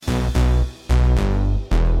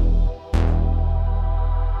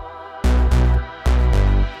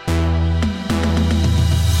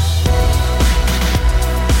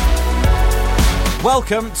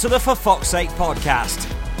Welcome to the For Fox's Sake podcast,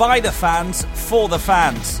 by the fans, for the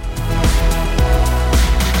fans.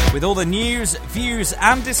 With all the news, views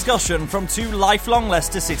and discussion from two lifelong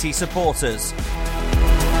Leicester City supporters.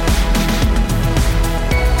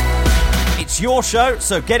 It's your show,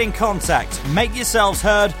 so get in contact, make yourselves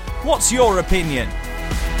heard. What's your opinion?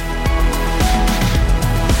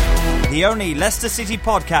 The only Leicester City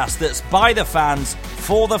podcast that's by the fans,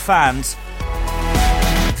 for the fans.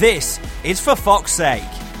 This is For Fox's Sake.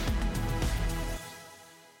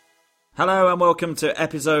 Hello and welcome to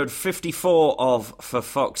episode 54 of For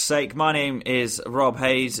Fox's Sake. My name is Rob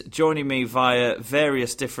Hayes. Joining me via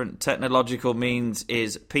various different technological means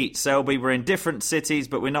is Pete Selby. We're in different cities,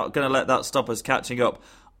 but we're not going to let that stop us catching up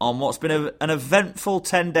on what's been an eventful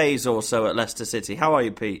 10 days or so at Leicester City. How are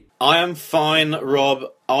you, Pete? I am fine, Rob.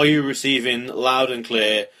 Are you receiving loud and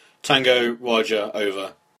clear? Tango, Roger,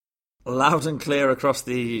 over. Loud and clear across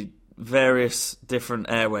the various different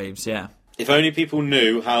airwaves, yeah. If only people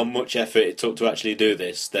knew how much effort it took to actually do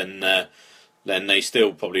this, then they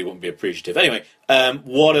still probably wouldn't be appreciative. Anyway,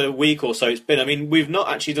 what a week or so it's been. I mean, we've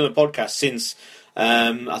not actually done a podcast since,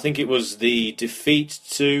 I think it was the defeat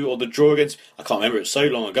to, or the draw against, I can't remember, it's so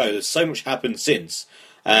long ago. There's so much happened since.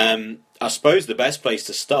 I suppose the best place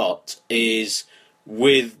to start is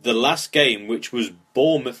with the last game, which was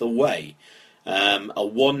Bournemouth away. A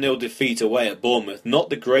 1-0 defeat away at Bournemouth. Not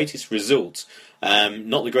the greatest result,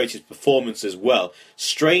 not the greatest performance as well.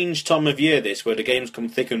 Strange time of year this, where the games come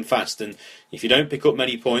thick and fast, and if you don't pick up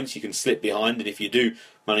many points you can slip behind, and if you do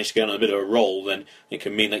manage to get on a bit of a roll, then it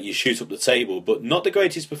can mean that you shoot up the table. But not the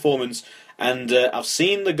greatest performance, and I've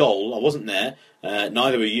seen the goal. I wasn't there,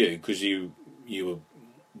 neither were you, because you were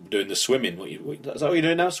doing the swimming. Is that what you're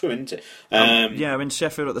doing now? Swimming, isn't it? Yeah, I'm in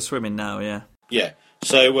Sheffield at the swimming now, yeah. Yeah.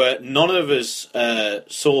 So none of us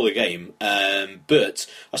saw the game, but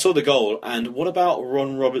I saw the goal. And what about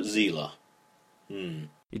Ron Robert Zieler?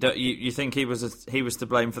 You think he was to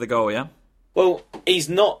blame for the goal, yeah? Well, he's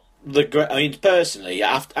not the great. I mean, personally,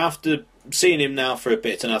 after seeing him now for a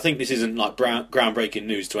bit, and I think this isn't like groundbreaking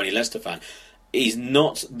news to any Leicester fan. He's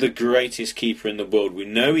not the greatest keeper in the world. We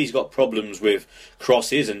know he's got problems with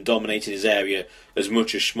crosses and dominating his area as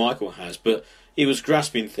much as Schmeichel has, but he was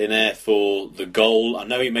grasping thin air for the goal. I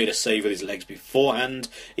know he made a save with his legs beforehand.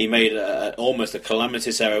 He made almost a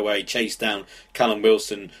calamitous error where he chased down Callum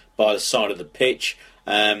Wilson by the side of the pitch.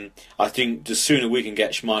 I think the sooner we can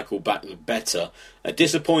get Schmeichel back, the better. A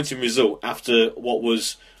disappointing result after what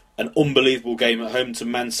was an unbelievable game at home to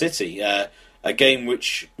Man City. A game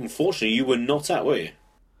which, unfortunately, you were not at, were you?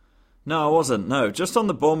 No, I wasn't. No, just on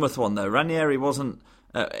the Bournemouth one, though. Ranieri wasn't.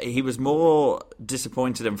 He was more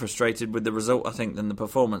disappointed and frustrated with the result, I think, than the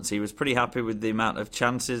performance. He was pretty happy with the amount of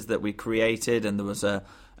chances that we created, and there was a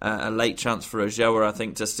late chance for Ojoa, I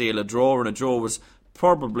think, to steal a draw, and a draw was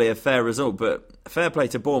probably a fair result. But fair play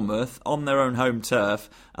to Bournemouth on their own home turf.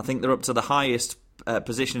 I think they're up to the highest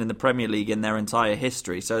position in the Premier League in their entire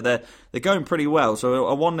history, so they're going pretty well. So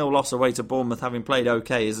a 1-0 loss away to Bournemouth, having played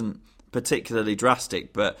okay, isn't particularly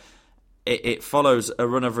drastic, but it follows a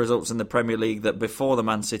run of results in the Premier League that before the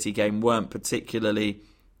Man City game weren't particularly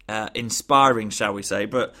inspiring, shall we say.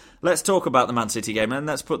 But let's talk about the Man City game, and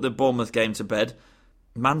let's put the Bournemouth game to bed.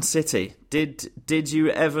 Man City, did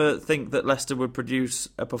you ever think that Leicester would produce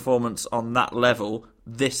a performance on that level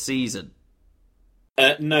this season?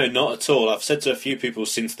 No, not at all. I've said to a few people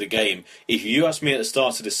since the game, if you asked me at the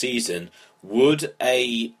start of the season, would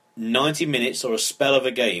a 90 minutes or a spell of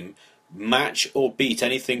a game match or beat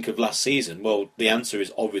anything of last season? Well, the answer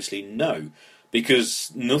is obviously no,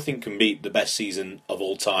 because nothing can beat the best season of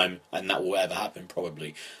all time, and that will ever happen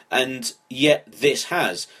probably. And yet this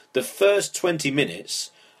has. The first 20 minutes,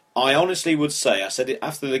 I honestly would say, I said it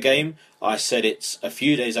after the game, I said it's a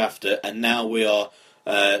few days after, and now we are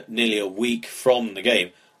nearly a week from the game.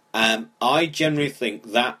 I generally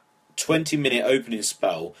think that 20-minute opening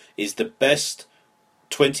spell is the best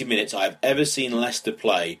 20 minutes I've ever seen Leicester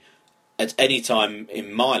play at any time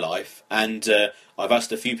in my life, and I've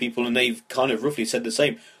asked a few people and they've kind of roughly said the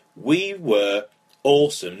same. We were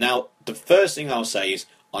awesome. Now, the first thing I'll say is,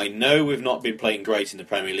 I know we've not been playing great in the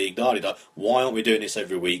Premier League, why aren't we doing this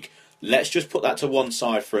every week? Let's just put that to one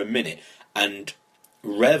side for a minute and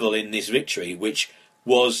revel in this victory, which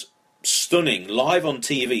was stunning, live on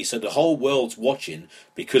TV, so the whole world's watching,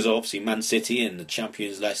 because obviously Man City and the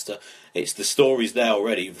champions Leicester, it's the stories there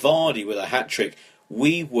already. Vardy with a hat-trick.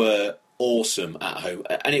 We were awesome at home,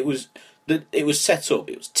 and it was It was set up.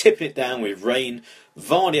 It was tipping it down with rain.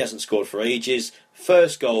 Vardy hasn't scored for ages.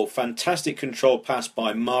 First goal, fantastic control pass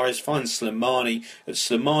by Mahrez, finds Slimani.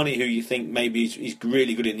 Slimani, who you think maybe he's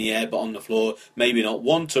really good in the air, but on the floor, maybe not.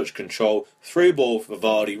 One-touch control, through ball for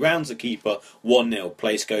Vardy, rounds the keeper, 1-0,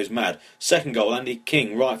 place goes mad. Second goal, Andy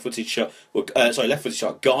King, left-footed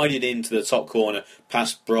shot, guided into the top corner,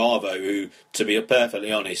 past Bravo, who, to be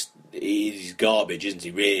perfectly honest, he's garbage, isn't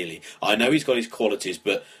he, really? I know he's got his qualities,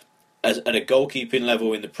 but at a goalkeeping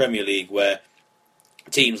level in the Premier League where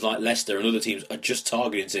teams like Leicester and other teams are just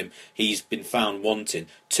targeting him, he's been found wanting.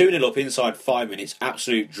 2-0 up inside 5 minutes,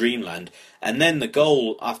 absolute dreamland. And then the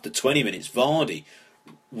goal after 20 minutes, Vardy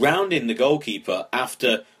rounding the goalkeeper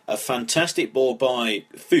after a fantastic ball by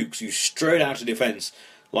Fuchs, who strode out of defence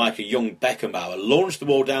like a young Beckenbauer, launched the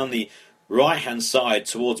ball down the right-hand side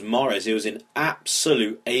towards Mahrez, who was in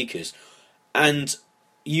absolute acres. And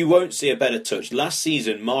you won't see a better touch. Last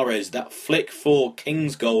season, Mahrez, that flick for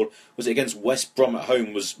King's goal, was it against West Brom at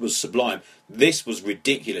home, was sublime. This was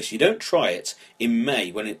ridiculous. You don't try it in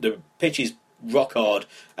May when the pitch is rock hard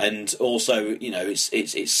and also,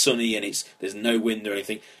 it's sunny and there's no wind or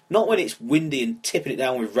anything. Not when it's windy and tipping it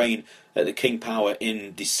down with rain at the King Power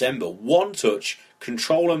in December. One touch,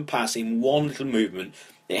 control and pass in one little movement.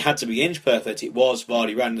 It had to be inch perfect. It was.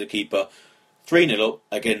 Vardy ran the keeper. 3-0 up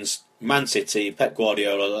against Man City, Pep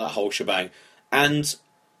Guardiola, that whole shebang. And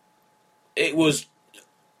it was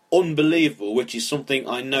unbelievable, which is something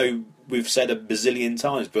I know we've said a bazillion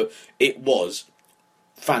times, but it was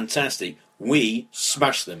fantastic. We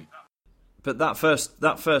smashed them. But that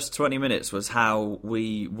first 20 minutes was how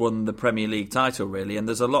we won the Premier League title, really. And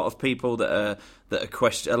there's a lot of people that are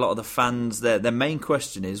question. A lot of the fans, their main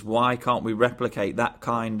question is, why can't we replicate that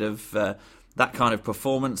kind of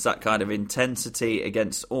performance, that kind of intensity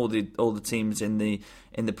against all the teams in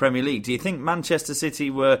the Premier League? Do you think Manchester City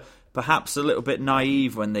were perhaps a little bit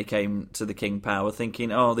naive when they came to the King Power, thinking,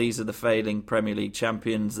 oh, these are the failing Premier League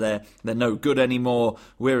champions, they're no good anymore,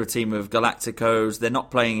 we're a team of Galacticos, they're not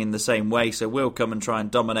playing in the same way, so we'll come and try and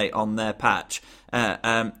dominate on their patch,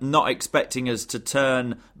 not expecting us to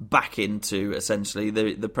turn back into, essentially,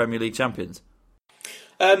 the Premier League champions?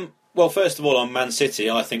 Well, first of all, on Man City,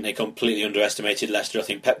 I think they completely underestimated Leicester. I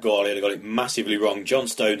think Pep Guardiola got it massively wrong. John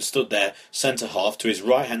Stones stood there, centre-half. To his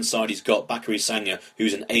right-hand side, he's got Bakary Sagna,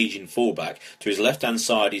 who's an ageing full-back. To his left-hand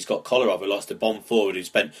side, he's got Kolarov, who likes to bomb forward, who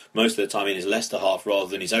spent most of the time in his Leicester half rather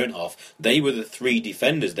than his own half. They were the three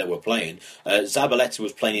defenders that were playing. Zabaleta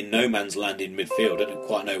was playing in no man's land in midfield. I didn't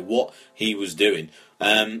quite know what he was doing.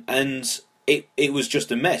 And it was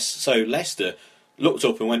just a mess. So Leicester looked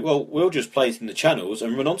up and went, well, we'll just play it in the channels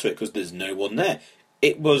and run onto it because there's no one there.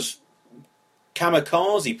 It was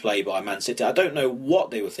kamikaze play by Man City. I don't know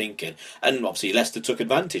what they were thinking. And obviously Leicester took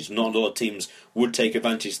advantage. Not a lot of teams would take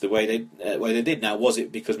advantage the way they did. Now, was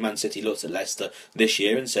it because Man City looks at Leicester this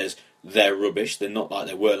year and says they're rubbish, they're not like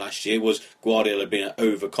they were last year? Was Guardiola being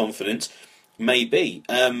overconfident? Maybe.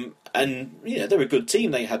 And, they're a good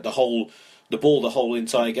team. They had the ball the whole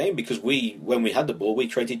entire game because when we had the ball, we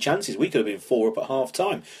created chances. We could have been 4 up at half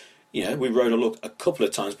time. We rode a look a couple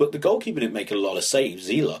of times, but the goalkeeper didn't make a lot of saves,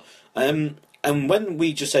 Zila. And when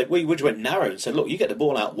we just said, we just went narrow and said, look, you get the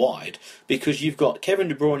ball out wide because you've got Kevin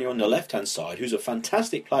De Bruyne on the left-hand side, who's a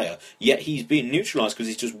fantastic player, yet he's being neutralised because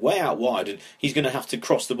he's just way out wide and he's going to have to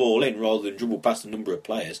cross the ball in rather than dribble past a number of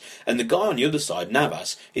players. And the guy on the other side,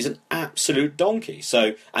 Navas, is an absolute donkey.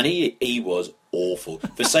 So, and he was awful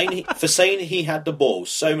for saying he had the ball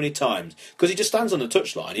so many times because he just stands on the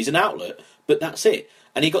touchline. He's an outlet, but that's it.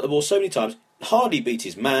 And he got the ball so many times, hardly beat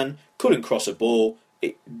his man, couldn't cross a ball.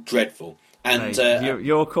 Dreadful. And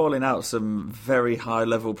you're calling out some very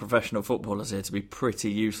high-level professional footballers here to be pretty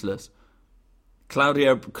useless.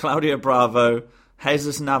 Claudio Bravo,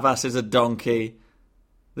 Jesus Navas is a donkey.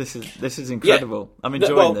 This is incredible. Yeah. I'm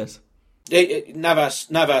enjoying this.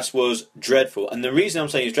 Navas was dreadful, and the reason I'm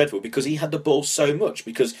saying he's dreadful because he had the ball so much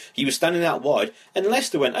because he was standing out wide, and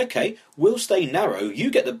Leicester went, okay, we'll stay narrow, you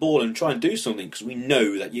get the ball and try and do something because we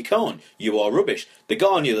know that you can't. You are rubbish. The guy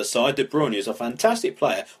on the other side, De Bruyne, is a fantastic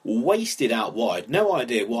player, wasted out wide. No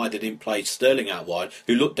idea why they didn't play Sterling out wide,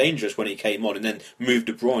 who looked dangerous when he came on, and then moved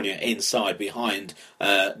De Bruyne inside behind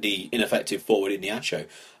the ineffective forward Iheanacho.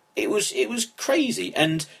 It was crazy,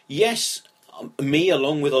 and yes, me,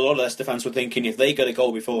 along with a lot of Leicester fans, were thinking if they get a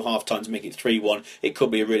goal before half-time to make it 3-1, it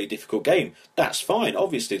could be a really difficult game. That's fine.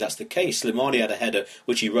 Obviously, that's the case. Slimani had a header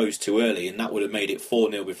which he rose too early, and that would have made it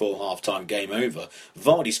 4-0 before half-time, game over.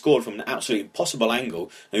 Vardy scored from an absolutely impossible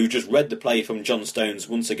angle, and who just read the play from John Stones,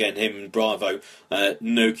 once again, him and Bravo,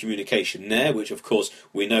 no communication there, which, of course,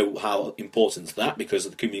 we know how important that, because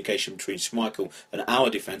of the communication between Schmeichel and our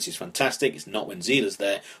defence is fantastic. It's not when Ziela's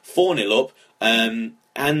there. 4-0 up.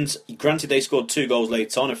 And granted, they scored 2 goals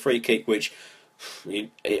later on, a free kick, which,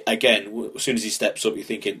 again, as soon as he steps up, you're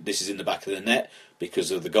thinking this is in the back of the net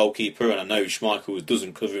because of the goalkeeper. And I know Schmeichel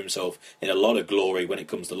doesn't cover himself in a lot of glory when it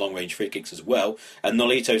comes to long-range free kicks as well. And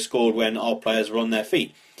Nolito scored when our players were on their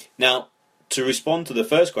feet. Now, to respond to the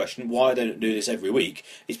first question, why they don't do this every week,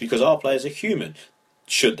 is because our players are human.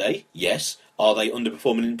 Should they? Yes. Are they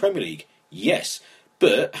underperforming in the Premier League? Yes.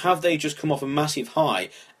 But have they just come off a massive high,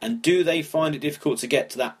 and do they find it difficult to get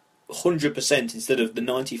to that 100% instead of the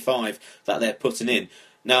 95 that they're putting in?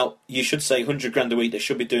 Now, you should say 100 grand a week, they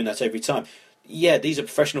should be doing that every time. Yeah, these are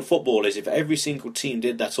professional footballers. If every single team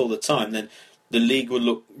did that all the time, then the league would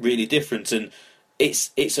look really different. And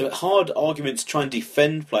it's a hard argument to try and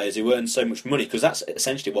defend players who earn so much money, because that's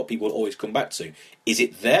essentially what people always come back to. Is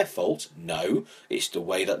it their fault? No, it's the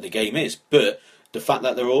way that the game is. But the fact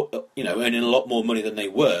that they're all, earning a lot more money than they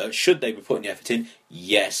were, should they be putting the effort in?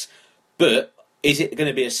 Yes. But is it going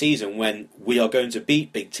to be a season when we are going to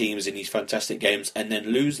beat big teams in these fantastic games and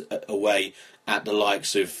then lose away at the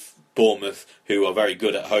likes of Bournemouth, who are very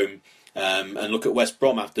good at home, and look at West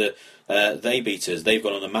Brom after they beat us. They've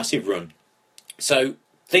gone on a massive run. So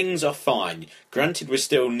things are fine. Granted, we're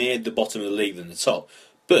still near the bottom of the league than the top.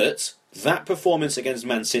 But that performance against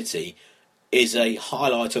Man City is a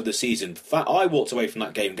highlight of the season. In fact, I walked away from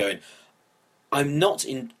that game going, I'm not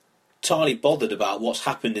entirely bothered about what's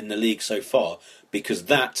happened in the league so far, because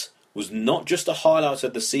that was not just a highlight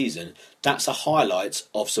of the season, that's a highlight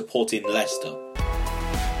of supporting Leicester.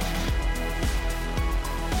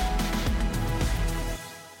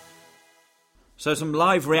 So some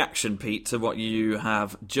live reaction, Pete, to what you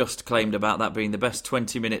have just claimed about that being the best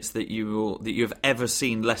 20 minutes that you've ever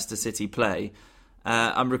seen Leicester City play.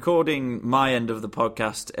 I'm recording my end of the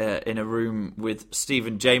podcast in a room with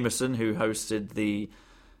Stephen Jameson, who hosted the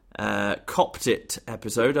Copped It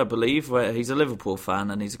episode, I believe, where he's a Liverpool fan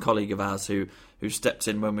and he's a colleague of ours who stepped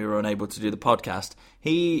in when we were unable to do the podcast.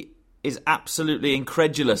 He is absolutely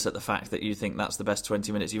incredulous at the fact that you think that's the best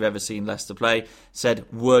 20 minutes you've ever seen Leicester play. Said,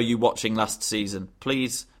 were you watching last season?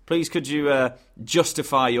 Please could you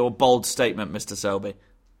justify your bold statement, Mr. Selby?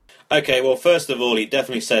 Okay, well, first of all, he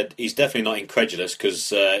definitely said he's definitely not incredulous, because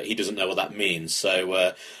he doesn't know what that means.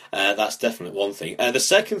 So that's definitely one thing. The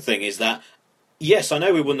second thing is that, yes, I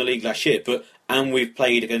know we won the league last year, and we've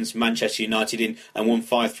played against Manchester United and won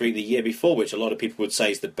 5-3 the year before, which a lot of people would say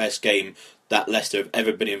is the best game that Leicester have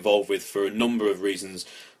ever been involved with for a number of reasons.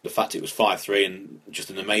 The fact it was 5-3 and just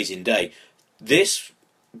an amazing day. This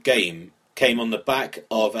game came on the back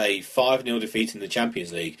of a 5-0 defeat in the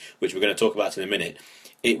Champions League, which we're going to talk about in a minute.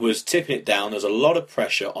 It was tipping it down. There's a lot of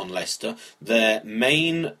pressure on Leicester. Their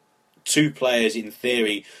main 2 players, in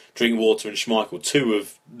theory, Drinkwater and Schmeichel, 2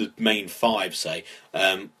 of the main 5, say,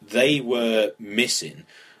 they were missing.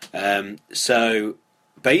 So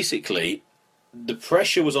basically, the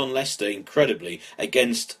pressure was on Leicester incredibly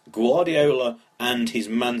against Guardiola and his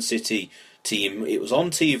Man City team. It was on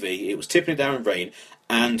TV. It was tipping it down in rain.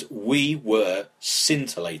 And we were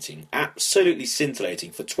scintillating, absolutely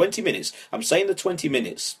scintillating for 20 minutes. I'm saying the 20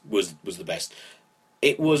 minutes was the best.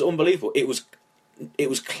 It was unbelievable. It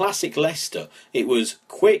was classic Leicester. It was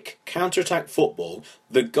quick counter-attack football.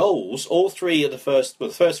 The goals, all 3 of the first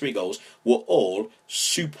 3 goals, were all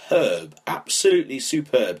superb, absolutely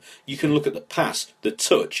superb. You can look at the pass, the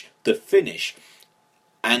touch, the finish,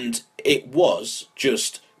 and it was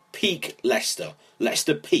just peak Leicester.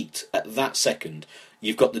 Leicester peaked at that second.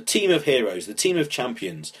 You've got the team of heroes, the team of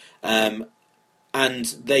champions, and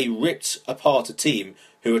they ripped apart a team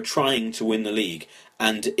who are trying to win the league.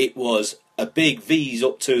 And it was a big V's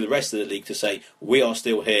up to the rest of the league to say, we are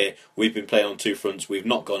still here, we've been playing on 2 fronts, we've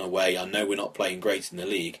not gone away, I know we're not playing great in the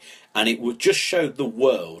league. And it would just show the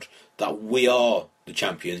world that we are the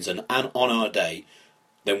champions, and on our day,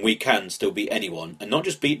 then we can still beat anyone, and not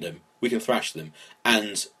just beat them, we can thrash them.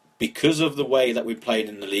 And because of the way that we've played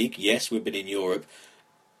in the league, yes, we've been in Europe,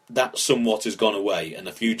 that somewhat has gone away, and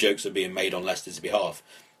a few jokes are being made on Leicester's behalf.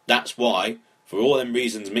 That's why, for all them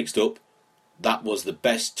reasons mixed up, that was the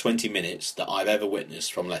best 20 minutes that I've ever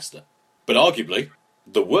witnessed from Leicester. But arguably,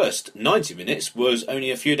 the worst 90 minutes was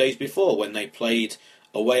only a few days before when they played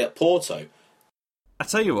away at Porto. I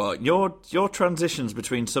tell you what, your transitions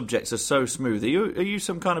between subjects are so smooth. Are you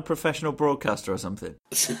some kind of professional broadcaster or something?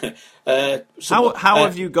 How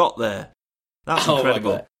have you got there? That's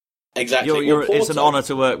incredible. Exactly. It's an honour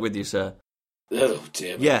to work with you, sir. Oh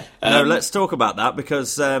dear. Yeah. No, let's talk about that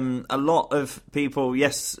because a lot of people,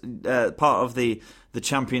 part of the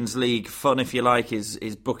Champions League fun, if you like,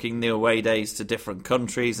 is booking the away days to different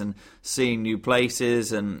countries and seeing new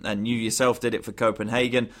places, and you yourself did it for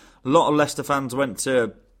Copenhagen. A lot of Leicester fans went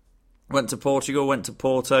to Portugal, went to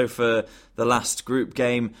Porto for the last group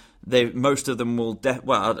game. Most of them will,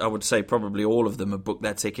 I would say probably all of them have booked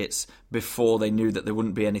their tickets before they knew that there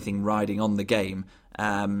wouldn't be anything riding on the game.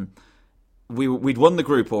 We'd won the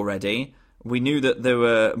group already. We knew that there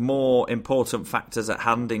were more important factors at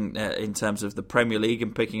hand in terms of the Premier League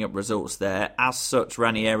and picking up results there. As such,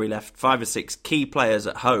 Ranieri left 5 or 6 key players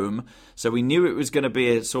at home, so we knew it was going to be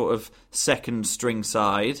a sort of second string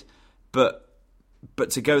side, but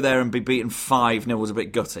to go there and be beaten 5-0 was a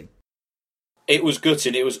bit gutting. It was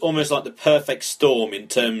gutting. It was almost like the perfect storm in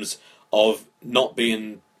terms of not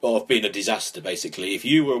being a disaster, basically. If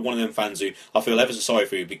you were one of them fans who, I feel ever so sorry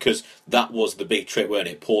for you, because that was the big trip, weren't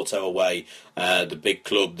it? Porto away, the big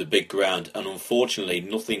club, the big ground, and unfortunately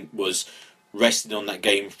nothing was resting on that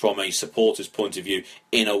game from a supporter's point of view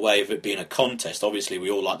in a way of it being a contest. Obviously,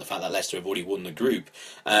 we all like the fact that Leicester have already won the group.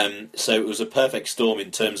 So it was a perfect storm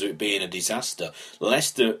in terms of it being a disaster.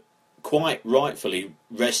 Leicester quite rightfully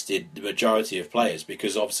rested the majority of players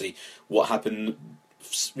because obviously what happened,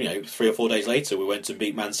 3 or 4 days later, we went and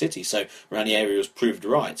beat Man City. So Ranieri was proved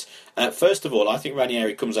right. First of all, I think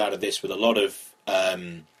Ranieri comes out of this with a lot of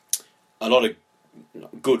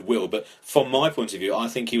goodwill. But from my point of view, I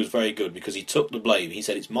think he was very good because he took the blame. He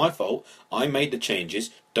said, "It's my fault. I made the changes.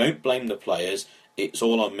 Don't blame the players. It's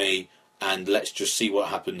all on me. And let's just see what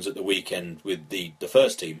happens at the weekend with the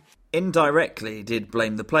first team." Indirectly did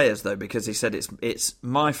blame the players though, because he said it's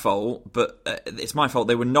my fault, but it's my fault.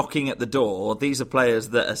 They were knocking at the door. These are players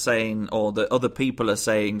that are saying, or that other people are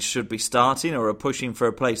saying should be starting or are pushing for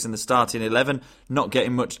a place in the starting 11, not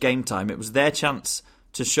getting much game time. It was their chance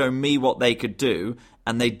to show me what they could do,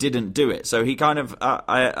 and they didn't do it. So he kind of,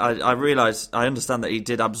 I realised, I understand that he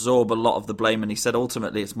did absorb a lot of the blame, and he said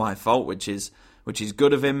ultimately it's my fault, which is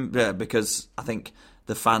good of him, because I think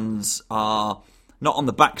the fans are not on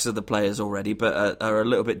the backs of the players already, but are a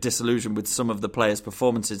little bit disillusioned with some of the players'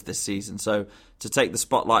 performances this season. So to take the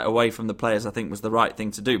spotlight away from the players, I think, was the right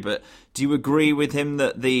thing to do. But do you agree with him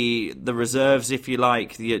that the reserves, if you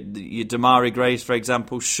like, your Damari Graves, for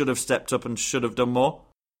example, should have stepped up and should have done more?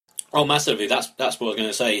 Oh, massively. That's what I was going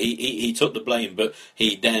to say. He took the blame, but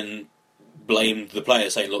he then blamed the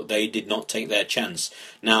players, saying, look, they did not take their chance.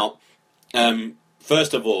 Now,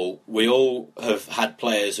 first of all, we all have had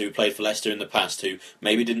players who played for Leicester in the past who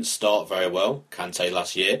maybe didn't start very well, Kante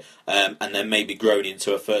last year, and then maybe grown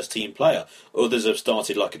into a first-team player. Others have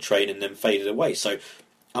started like a train and then faded away. So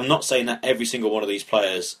I'm not saying that every single one of these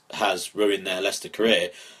players has ruined their Leicester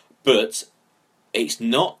career, but it's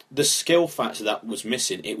not the skill factor that was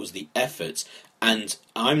missing, it was the effort. And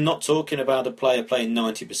I'm not talking about a player playing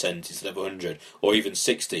 90% instead of 100 or even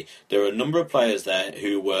 60. There are a number of players there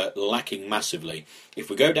who were lacking massively. If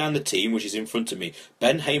we go down the team, which is in front of me,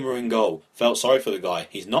 Ben Hamer in goal. Felt sorry for the guy.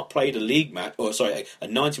 He's not played a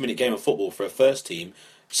 90-minute game of football for a first team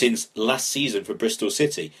since last season for Bristol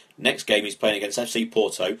City. Next game he's playing against FC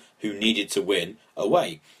Porto, who needed to win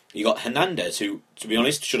away. You got Hernandez, who, to be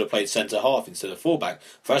honest, should have played centre-half instead of full-back.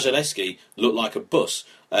 Frazileski looked like a bus.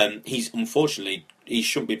 Unfortunately, he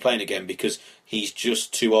shouldn't be playing again because he's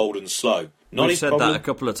just too old and slow. We've said that a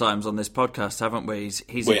couple of times on this podcast, haven't we?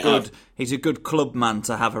 He's a good club man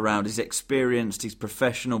to have around. He's experienced, he's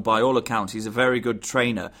professional by all accounts. He's a very good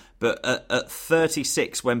trainer. But at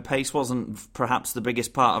 36, when pace wasn't perhaps the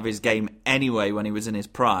biggest part of his game anyway when he was in his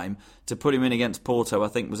prime, to put him in against Porto, I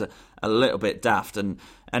think was a little bit daft. And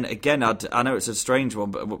again, I know it's a strange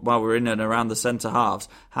one, but while we're in and around the centre halves,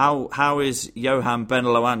 how is Johan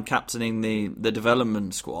Beneloan captaining the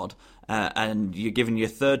development squad? And you're giving your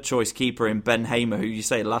third choice keeper in Ben Hamer, who you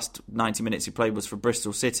say last 90 minutes he played was for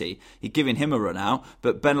Bristol City. You're giving him a run out,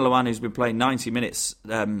 but Beneloan, who's been playing 90 minutes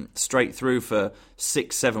straight through for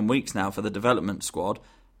 6-7 weeks now for the development squad,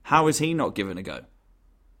 how is he not given a go?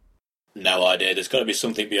 No idea. There's got to be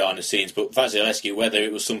something behind the scenes. But Vasilevsky, whether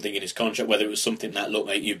it was something in his contract, whether it was something that, look,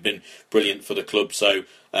 mate, you've been brilliant for the club, so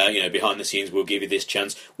behind the scenes we'll give you this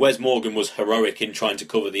chance. Wes Morgan was heroic in trying to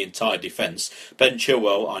cover the entire defence. Ben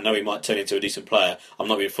Chilwell, I know he might turn into a decent player. I'm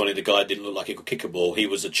not being funny. The guy didn't look like he could kick a ball. He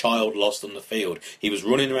was a child lost on the field. He was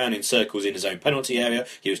running around in circles in his own penalty area.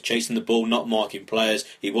 He was chasing the ball, not marking players.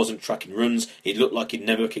 He wasn't tracking runs. He looked like he'd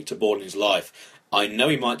never kicked a ball in his life. I know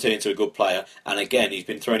he might turn into a good player, and again, he's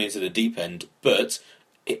been thrown into the deep end, but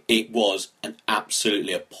it was an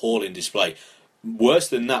absolutely appalling display. Worse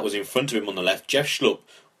than that was in front of him on the left. Jeff Schlupp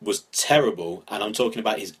was terrible, and I'm talking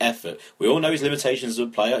about his effort. We all know his limitations as a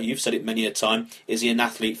player. You've said it many a time. Is he an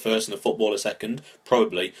athlete first and a footballer second?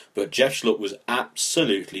 Probably. But Jeff Schlupp was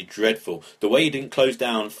absolutely dreadful. The way he didn't close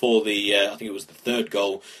down for the, I think it was the third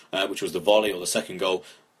goal, which was the volley, or the second goal,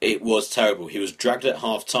 it was terrible. He was dragged at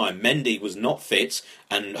half-time. Mendy was not fit,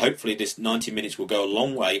 and hopefully this 90 minutes will go a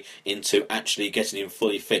long way into actually getting him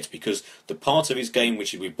fully fit, because the part of his game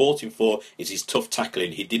which we bought him for is his tough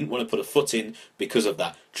tackling. He didn't want to put a foot in because of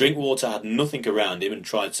that. Drinkwater had nothing around him and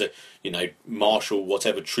tried to, marshal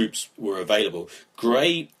whatever troops were available.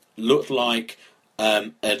 Gray looked like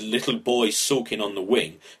a little boy sulking on the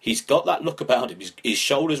wing. He's got that look about him. His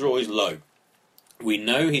shoulders are always low. We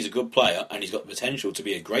know he's a good player and he's got the potential to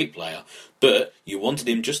be a great player, but you wanted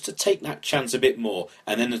him just to take that chance a bit more.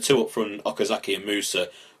 And then the two up front, Okazaki and Musa,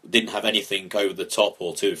 didn't have anything over the top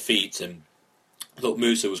or 2 feet, and I thought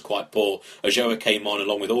Musa was quite poor. Ajoa came on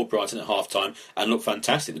along with Albrighton at half-time and looked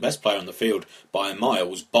fantastic. The best player on the field by a mile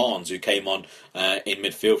was Barnes, who came on in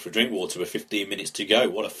midfield for Drinkwater with 15 minutes to go.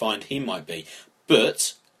 What a find he might be.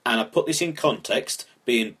 But, and I put this in context,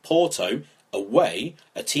 being Porto away,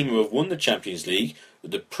 a team who have won the Champions League,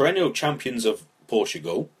 the perennial champions of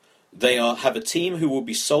Portugal. They have a team who will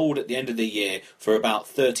be sold at the end of the year for about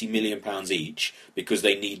 £30 million each, because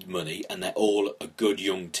they need money and they're all a good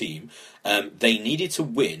young team. They needed to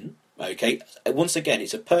win. Okay, once again,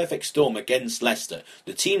 it's a perfect storm against Leicester.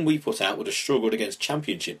 The team we put out would have struggled against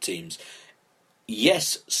Championship teams.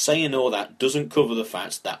 Yes, saying all that doesn't cover the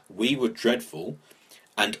fact that we were dreadful,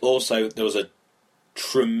 and also there was a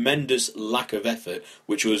tremendous lack of effort,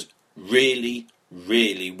 which was really,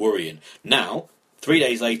 really worrying. Now, 3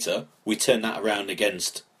 days later, we turned that around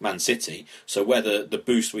against Man City, so whether the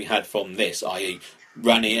boost we had from this, i.e.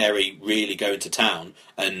 Ranieri really going to town,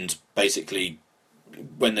 and basically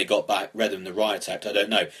when they got back, Redham the riot act, I don't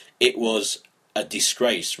know. It was a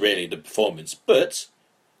disgrace, really, the performance, but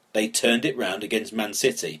they turned it round against Man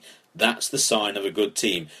City. That's the sign of a good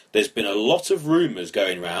team. There's been a lot of rumours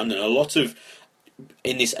going around, and a lot of,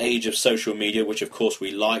 in this age of social media, which of course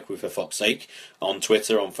we like, with for fuck's sake, on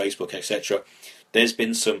Twitter, on Facebook, etc., there's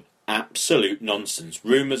been some absolute nonsense.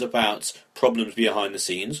 Rumours about problems behind the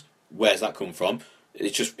scenes. Where's that come from?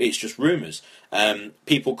 It's just rumours.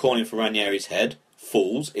 People calling for Ranieri's head.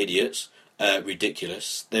 Fools, idiots,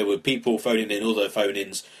 ridiculous. There were people phoning in other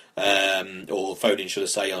phone-ins, or phoning, should I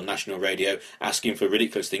say, on national radio, asking for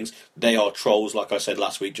ridiculous things. They are trolls, like I said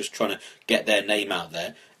last week, just trying to get their name out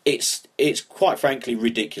there. It's quite frankly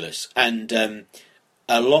ridiculous, and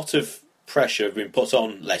a lot of pressure has been put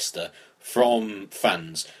on Leicester from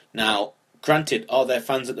fans. Now, granted, are there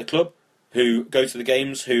fans at the club who go to the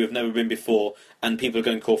games who have never been before, and people are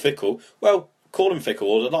going to call fickle? Well, call them fickle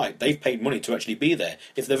all they like. They've paid money to actually be there.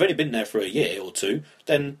 If they've only been there for a year or two,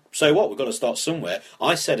 then so what? We've got to start somewhere.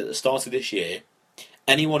 I said at the start of this year,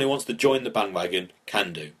 anyone who wants to join the bandwagon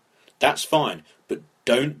can do. That's fine, but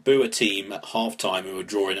don't boo a team at half-time who are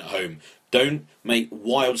drawing at home. Don't make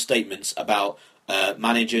wild statements about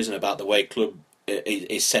managers and about the way club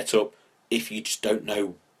is set up if you just don't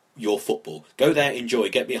know your football. Go there, enjoy,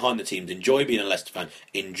 get behind the teams, enjoy being a Leicester fan,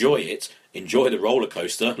 enjoy it, enjoy the roller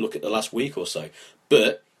coaster, look at the last week or so.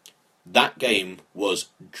 But that game was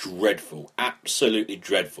dreadful, absolutely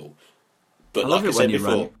dreadful. But like I said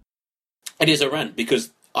before, it is a rant,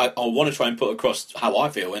 because I want to try and put across how I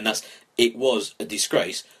feel, and that's, it was a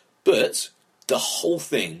disgrace, but the whole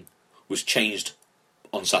thing was changed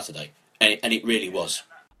on Saturday, and it really was.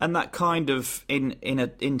 And that kind of,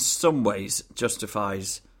 in some ways,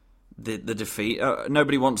 justifies the defeat.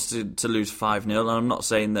 Nobody wants to lose 5-0, and I'm not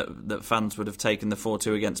saying that fans would have taken the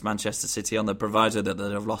 4-2 against Manchester City on the proviso that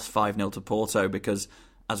they'd have lost 5-0 to Porto, because,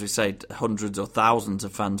 as we say, hundreds or thousands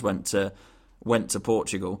of fans went to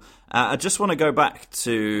Portugal. I just want to go back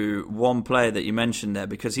to one player that you mentioned there,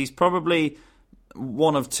 because he's probably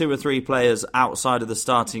one of 2 or 3 players outside of the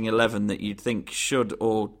starting 11 that you'd think should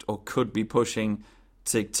or could be pushing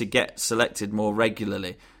to get selected more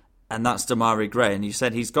regularly, and that's Demarai Gray. And you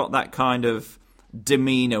said he's got that kind of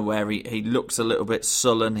demeanour where he looks a little bit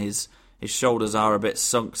sullen, his shoulders are a bit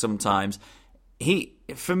sunk sometimes.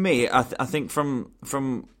 For me, I think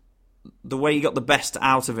from the way you got the best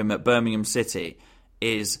out of him at Birmingham City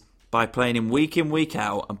is by playing him week in, week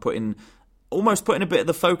out, and putting a bit of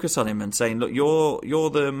the focus on him and saying, look, you're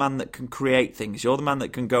the man that can create things, you're the man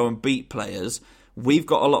that can go and beat players, we've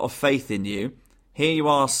got a lot of faith in you. Here you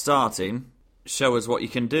are starting, show us what you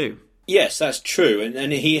can do. Yes, that's true,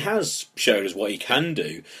 and he has shown us what he can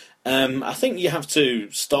do. I think you have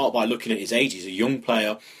to start by looking at his age. He's a young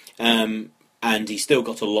player, and he's still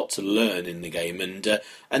got a lot to learn in the game, and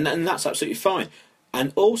that's absolutely fine.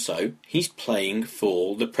 And also, he's playing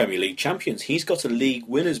for the Premier League champions. He's got a league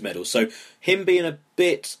winners medal, so him being a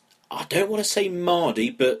bit, I don't want to say mardy,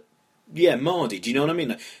 but yeah, mardy. Do you know what I mean?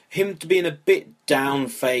 Like, him to being a bit down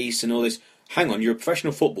face and all this. Hang on, you're a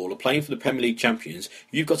professional footballer playing for the Premier League champions.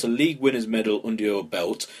 You've got a league winners medal under your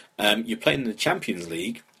belt. You're playing in the Champions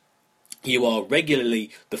League. You are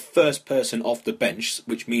regularly the first person off the bench,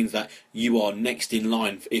 which means that you are next in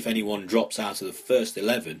line if anyone drops out of the first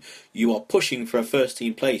 11. You are pushing for a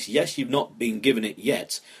first-team place. Yes, you've not been given it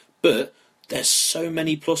yet, but there's so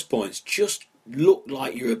many plus points. Just look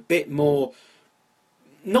like you're a bit more,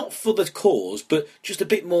 not for the cause, but just a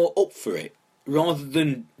bit more up for it, rather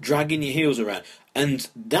than dragging your heels around. And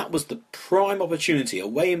that was the prime opportunity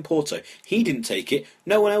away in Porto. He didn't take it.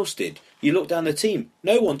 No one else did. You look down the team.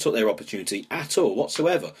 No one took their opportunity at all,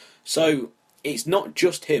 whatsoever. So it's not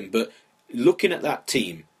just him, but looking at that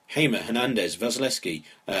team, Hamer, Hernandez, Vasilevsky,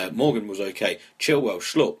 Morgan was okay, Chilwell,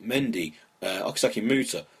 Schlupp, Mendy, Okazaki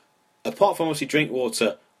Muta. Apart from obviously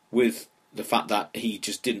Drinkwater, with the fact that he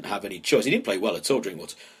just didn't have any choice. He didn't play well at all,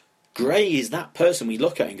 Drinkwater. Gray is that person we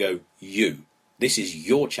look at and go, this is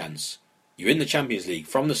your chance. You're in the Champions League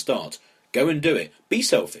from the start. Go and do it. Be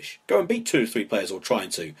selfish. Go and beat 2 or 3 players or trying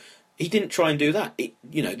to. He didn't try and do that.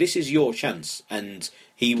 This is your chance. And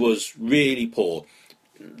he was really poor.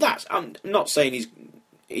 I'm not saying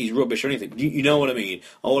he's rubbish or anything. You know what I mean?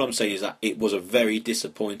 All I'm saying is that it was a very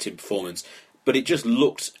disappointing performance. But it just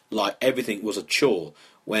looked like everything was a chore,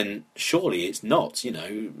 when surely it's not.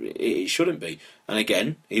 It shouldn't be. And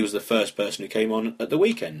again, he was the first person who came on at the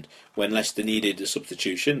weekend. When Leicester needed a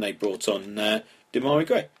substitution, they brought on Demarai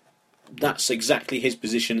Gray. That's exactly his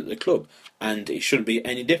position at the club, and it shouldn't be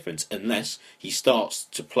any different unless he starts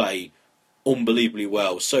to play unbelievably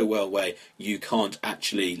well, so well where you can't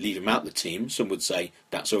actually leave him out the team. Some would say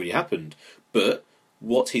that's already happened. But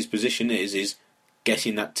what his position is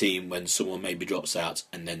getting that team when someone maybe drops out,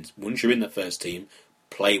 and then once you're in the first team,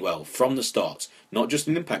 play well from the start. Not just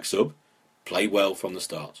an impact sub, play well from the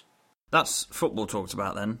start. That's football talked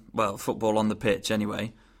about then. Well, football on the pitch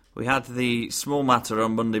anyway. We had the small matter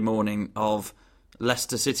on Monday morning of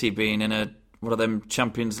Leicester City being in one of them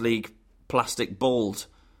Champions League plastic balls,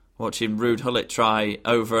 watching Ruud Gullit try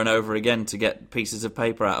over and over again to get pieces of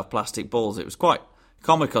paper out of plastic balls. It was quite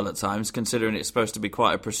comical at times, considering it's supposed to be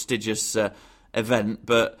quite a prestigious event,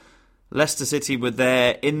 but Leicester City were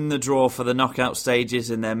there in the draw for the knockout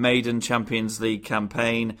stages in their maiden Champions League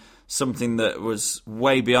campaign, something that was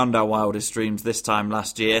way beyond our wildest dreams this time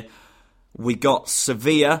last year. We got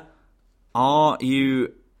Sevilla. Are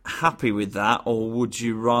you happy with that, or would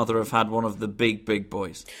you rather have had one of the big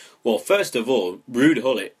boys? Well, first of all, Ruud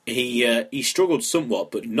Gullit, he struggled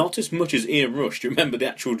somewhat, but not as much as Ian Rush. Do you remember the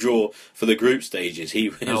actual draw for the group stages? He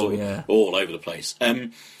was all over the place.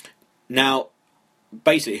 Now,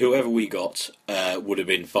 basically, whoever we got would have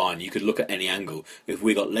been fine. You could look at any angle. If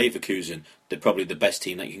we got Leverkusen, they're probably the best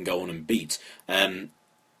team that you can go on and beat.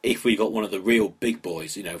 If we got one of the real big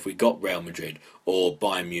boys, if we got Real Madrid or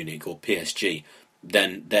Bayern Munich or PSG,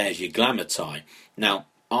 then there's your glamour tie. Now,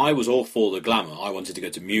 I was all for the glamour. I wanted to go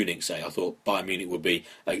to Munich, say. I thought Bayern Munich would be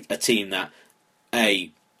a team that,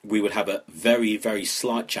 we would have a very, very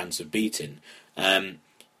slight chance of beating.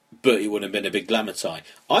 But it would have been a big glamour tie.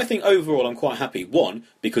 I think overall I'm quite happy. One,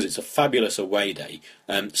 because it's a fabulous away day.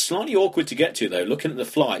 Slightly awkward to get to, though. Looking at the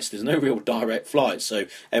flights, there's no real direct flights, so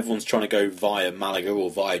everyone's trying to go via Malaga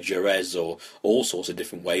or via Jerez or all sorts of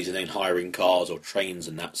different ways, and then hiring cars or trains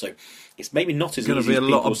and that. So it's maybe not as easy. There's going to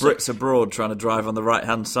be a lot of Brits abroad trying to drive on the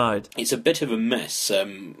right-hand side. It's a bit of a mess.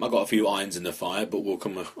 I've got a few irons in the fire, but we'll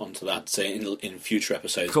come on to that in future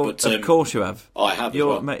episodes. Of course you have. I have.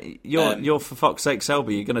 You're for fuck's sake,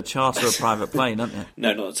 Selby. You're going to charter a private plane, aren't you?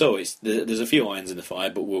 No, not at all. There's a few irons in the fire,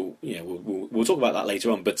 but we'll talk about that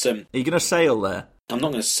later on. But are you going to sail there? I'm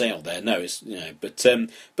not going to sail there. No,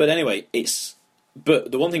 but anyway,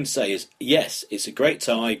 But the one thing to say is, yes, it's a great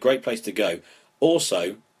tie, great place to go.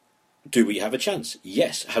 Also, do we have a chance?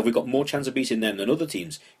 Yes. Have we got more chance of beating them than other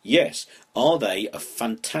teams? Yes. Are they a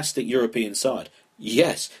fantastic European side?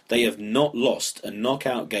 Yes. They have not lost a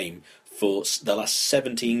knockout game for the last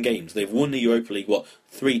 17 games. They've won the Europa League,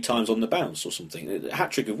 3 times on the bounce or something? A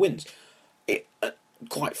hat-trick of wins.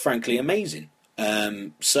 Quite frankly, amazing.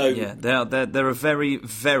 Yeah, they're a very,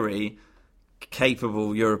 very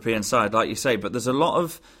capable European side, like you say, but there's a lot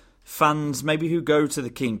of fans maybe who go to the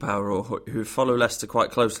King Power or who follow Leicester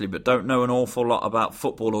quite closely but don't know an awful lot about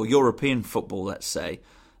football or European football, let's say,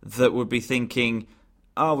 that would be thinking,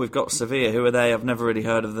 we've got Sevilla. Who are they? I've never really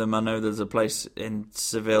heard of them. I know there's a place in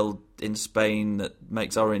Seville in Spain that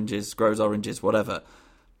makes oranges, grows oranges, whatever.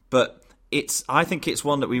 But I think it's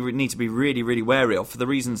one that we need to be really, really wary of for the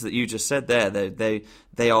reasons that you just said there.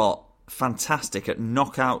 They are fantastic at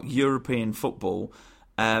knockout European football.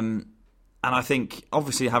 And I think,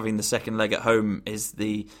 obviously, having the second leg at home is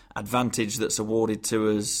the advantage that's awarded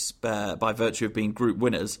to us by virtue of being group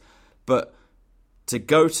winners. But to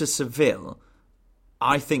go to Seville,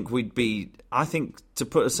 I think to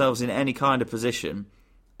put ourselves in any kind of position,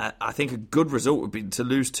 I think a good result would be to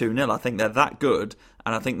lose 2-0. I think they're that good,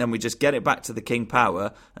 and I think then we just get it back to the King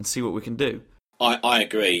Power and see what we can do. I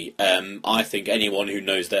agree. I think anyone who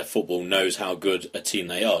knows their football knows how good a team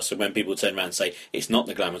they are. So when people turn around and say, it's not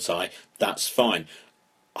the Glamour tie, that's fine.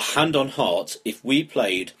 Hand on heart, if we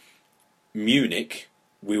played Munich,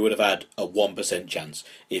 we would have had a 1% chance.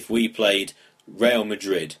 If we played Real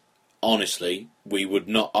Madrid, honestly, we would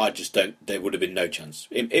not. There would have been no chance.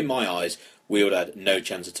 In my eyes, we would have had no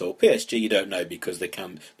chance at all. PSG, you don't know because they're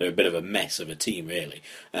a bit of a mess of a team, really.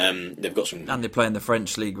 They've got some, and they play in the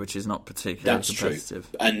French league, which is not particularly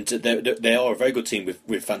competitive. True. And they are a very good team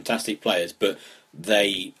with fantastic players, but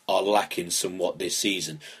they are lacking somewhat this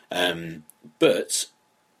season. But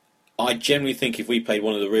I generally think if we played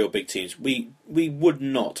one of the real big teams, we would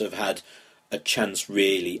not have had a chance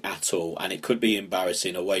really at all, and it could be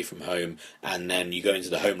embarrassing away from home, and then you go into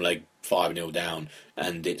the home leg 5-0 down,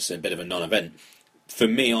 and it's a bit of a non-event. For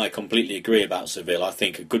me, I completely agree about Seville. I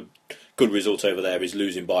think a good result over there is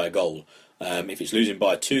losing by a goal. If it's losing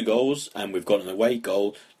by 2 goals and we've got an away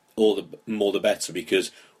goal, all the more the better,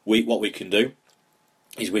 because what we can do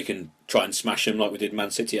is we can try and smash them like we did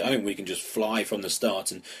Man City at home. We can just fly from the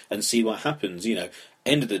start and see what happens.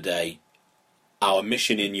 End of the day, our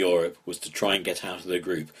mission in Europe was to try and get out of the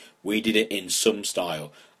group. We did it in some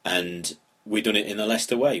style, and we done it in the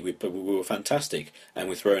Leicester way. We were fantastic, and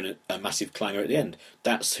we're throwing a massive clanger at the end.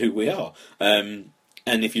 That's who we are. And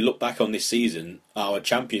if you look back on this season, our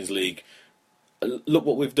Champions League, look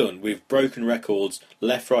what we've done. We've broken records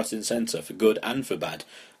left, right and centre, for good and for bad.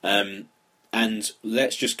 And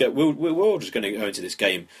let's just go. We're all just going to go into this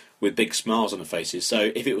game with big smiles on our faces.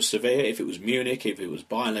 So if it was Sevilla, if it was Munich, if it was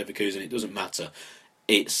Bayern Leverkusen, it doesn't matter.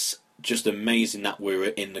 It's just amazing that we're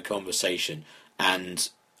in the conversation. And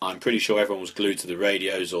I'm pretty sure everyone was glued to the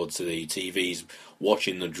radios or to the TVs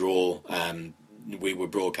watching the draw. We were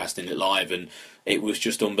broadcasting it live, and it was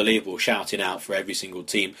just unbelievable, shouting out for every single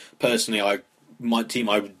team. Personally, my team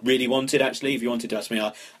I really wanted, actually, if you wanted to ask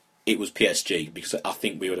me, it was PSG, because I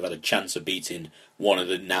think we would have had a chance of beating one of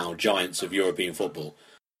the now giants of European football.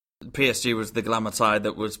 PSG was the glamour tie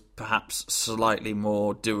that was perhaps slightly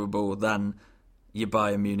more doable than your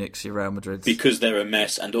Bayern Munich's, your Real Madrid's. Because they're a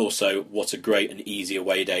mess, and also what a great and easy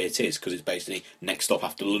away day it is, because it's basically next stop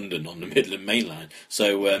after London on the Midland Main Line.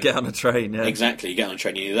 So get on a train, yeah. Exactly, you get on a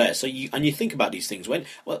train, you're there. So you think about these things.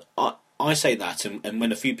 I say that, and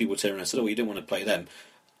when a few people turn around and say, you don't want to play them.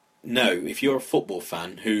 No, if you're a football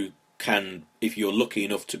fan who can, if you're lucky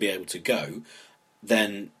enough to be able to go,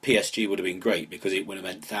 then PSG would have been great, because it would have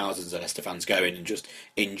meant thousands of Leicester fans going and just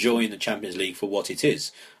enjoying the Champions League for what it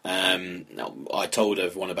is. I told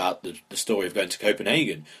everyone about the story of going to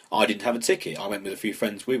Copenhagen. I didn't have a ticket. I went with a few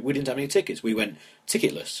friends. We didn't have any tickets. We went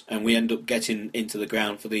ticketless, and we ended up getting into the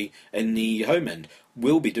ground in the home end.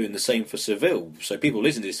 We'll be doing the same for Seville. So people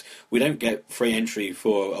listen to this. We don't get free entry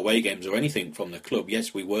for away games or anything from the club.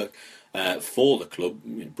 Yes, we work for the club,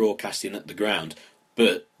 broadcasting at the ground,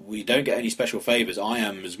 but we don't get any special favours. I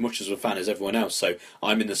am as much as a fan as everyone else, so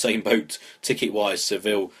I'm in the same boat ticket-wise.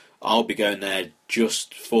 Seville, I'll be going there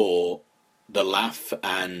just for the laugh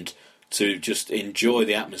and to just enjoy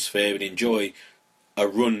the atmosphere and enjoy a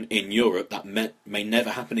run in Europe that may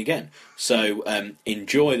never happen again. So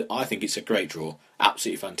enjoy. I think it's a great draw.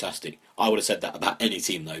 Absolutely fantastic. I would have said that about any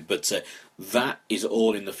team, though. But that is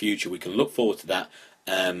all in the future. We can look forward to that.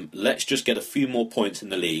 Let's just get a few more points in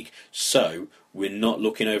the league, so we're not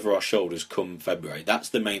looking over our shoulders come February. That's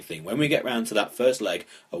the main thing. When we get round to that first leg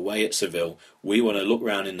away at Seville, we want to look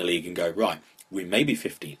round in the league and go, right, we may be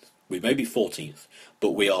 15th, we may be 14th,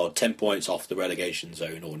 but we are 10 points off the relegation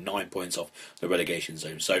zone, or 9 points off the relegation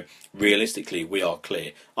zone. So realistically, we are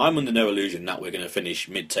clear. I'm under no illusion that we're going to finish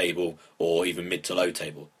mid-table or even mid to low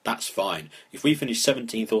table. That's fine. If we finish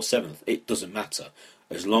 17th or 7th, it doesn't matter.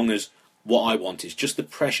 As long as what I want is just the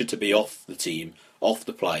pressure to be off the team, off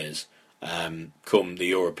the players, come the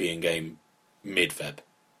European game mid-Feb.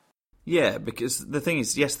 Yeah, because the thing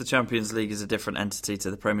is, yes, the Champions League is a different entity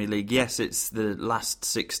to the Premier League. Yes, it's the last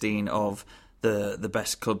 16 of the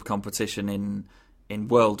best club competition in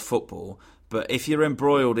world football. But if you're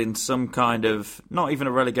embroiled in some kind of, not even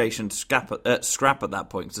a relegation scrap at that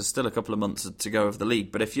point, because there's still a couple of months to go of the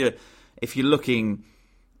league, but if you're looking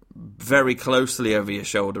very closely over your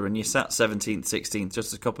shoulder and you're sat 17th, 16th,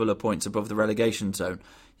 just a couple of points above the relegation zone,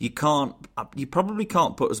 you probably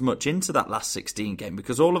can't put as much into that last 16 game,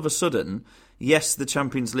 because all of a sudden, yes, the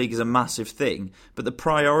Champions League is a massive thing, but the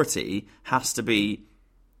priority has to be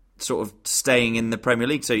sort of staying in the Premier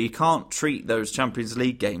League. So you can't treat those Champions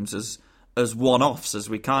League games as one-offs, as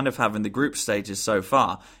we kind of have in the group stages so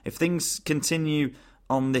far. If things continue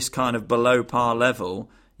on this kind of below par level,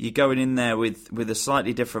 you're going in there with a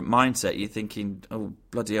slightly different mindset. You're thinking, oh,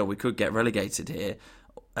 bloody hell, we could get relegated here.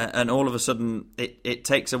 And all of a sudden, it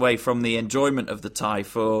takes away from the enjoyment of the tie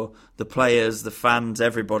for the players, the fans,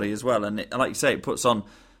 everybody as well. And like you say, it puts on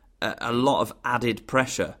a lot of added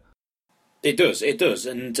pressure. It does,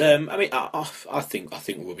 and I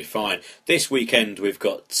think we'll be fine. This weekend we've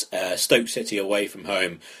got Stoke City away from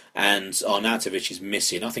home, and Arnautovic is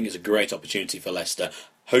missing. I think it's a great opportunity for Leicester.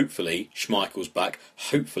 Hopefully Schmeichel's back.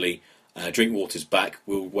 Hopefully Drinkwater's back.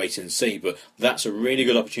 We'll wait and see, but that's a really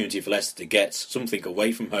good opportunity for Leicester to get something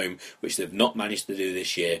away from home, which they've not managed to do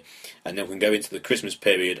this year, and then we can go into the Christmas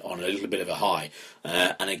period on a little bit of a high,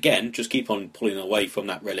 and again just keep on pulling away from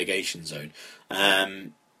that relegation zone.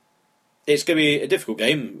 It's going to be a difficult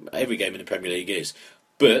game. Every game in the Premier League is.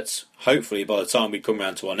 But hopefully by the time we come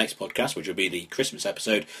round to our next podcast, which will be the Christmas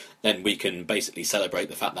episode, then we can basically celebrate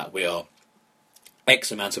the fact that we are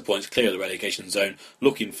X amount of points clear of the relegation zone,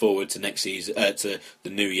 looking forward to next season, to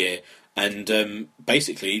the new year, and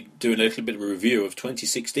basically doing a little bit of a review of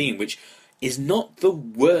 2016, which is not the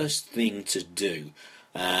worst thing to do.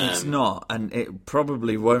 It's not, and it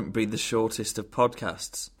probably won't be the shortest of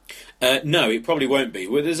podcasts. No, it probably won't be.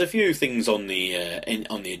 Well, there's a few things on the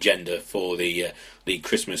agenda for the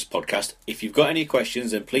Christmas podcast. If you've got any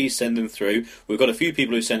questions, then please send them through. We've got a few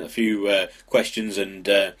people who sent a few questions and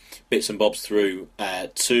bits and bobs through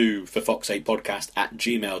to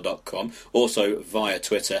forfox8podcast@gmail.com. Also via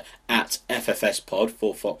Twitter @FFSpod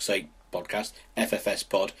for Fox8 Podcast,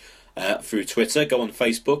 FFSpod. Through Twitter, go on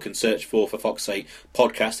Facebook and search for Fox 8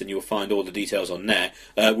 Podcast, and you'll find all the details on there.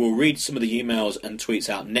 We'll read some of the emails and tweets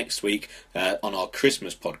out next week on our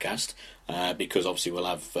Christmas podcast, because obviously we'll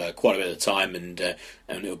have quite a bit of time, and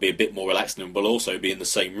it'll be a bit more relaxed, and we'll also be in the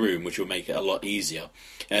same room, which will make it a lot easier.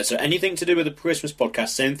 So anything to do with the Christmas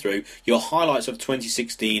podcast, send through your highlights of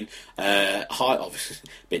 2016. Obviously,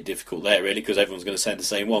 a bit difficult there, really, because everyone's going to send the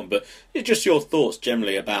same one, but just your thoughts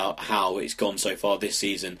generally about how it's gone so far this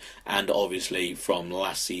season, and obviously from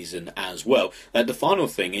last season as well. The final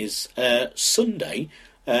thing is Sunday.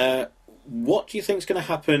 What do you think is going to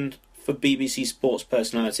happen for BBC Sports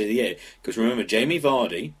Personality of the Year? Because remember, Jamie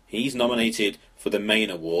Vardy, he's nominated for the main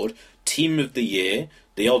award. Team of the Year,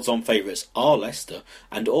 the odds-on favourites are Leicester,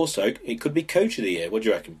 and also it could be Coach of the Year. What do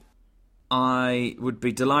you reckon? I would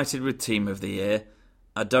be delighted with Team of the Year.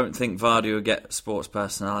 I don't think Vardy will get Sports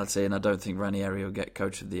Personality, and I don't think Ranieri will get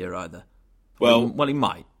Coach of the Year either. Well, he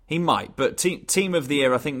might. He might, but Team of the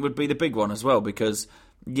Year I think would be the big one as well, because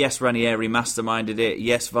yes, Ranieri masterminded it,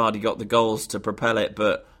 yes, Vardy got the goals to propel it,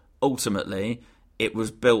 but ultimately it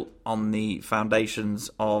was built on the foundations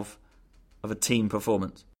of a team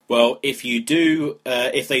performance. Well, if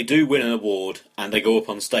they do win an award and they go up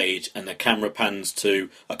on stage and the camera pans to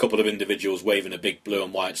a couple of individuals waving a big blue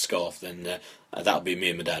and white scarf, then that'll be me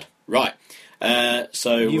and my dad. Right.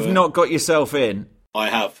 So you've not got yourself in. I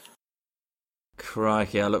have.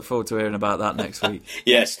 Crikey, I look forward to hearing about that next week.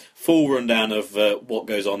 Yes, full rundown of what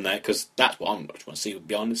goes on there, because that's what I want to see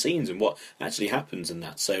behind the scenes and what actually happens and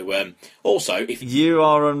that. So, also, if you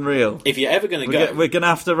are unreal, if you're ever going to go, we're going to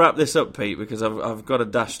have to wrap this up, Pete, because I've got a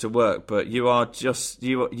dash to work. But you are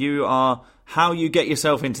how you get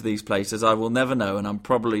yourself into these places, I will never know, and I'm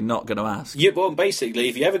probably not going to ask. Yeah, well, basically,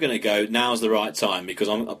 if you're ever going to go, now's the right time, because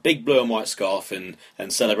I'm a big blue and white scarf and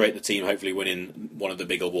celebrate the team hopefully winning one of the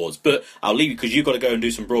big awards. But I'll leave you, because you've got to go and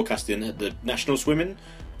do some broadcasting at the National Swimming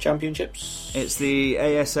Championships. It's the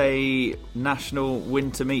ASA National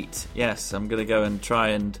Winter Meet. Yes, I'm going to go and try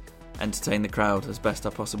and entertain the crowd as best I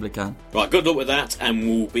possibly can. Right, good luck with that, and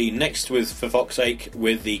we'll be next for Fox's sake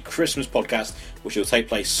with the Christmas podcast, which will take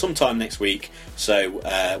place sometime next week. So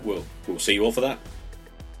we'll see you all for that.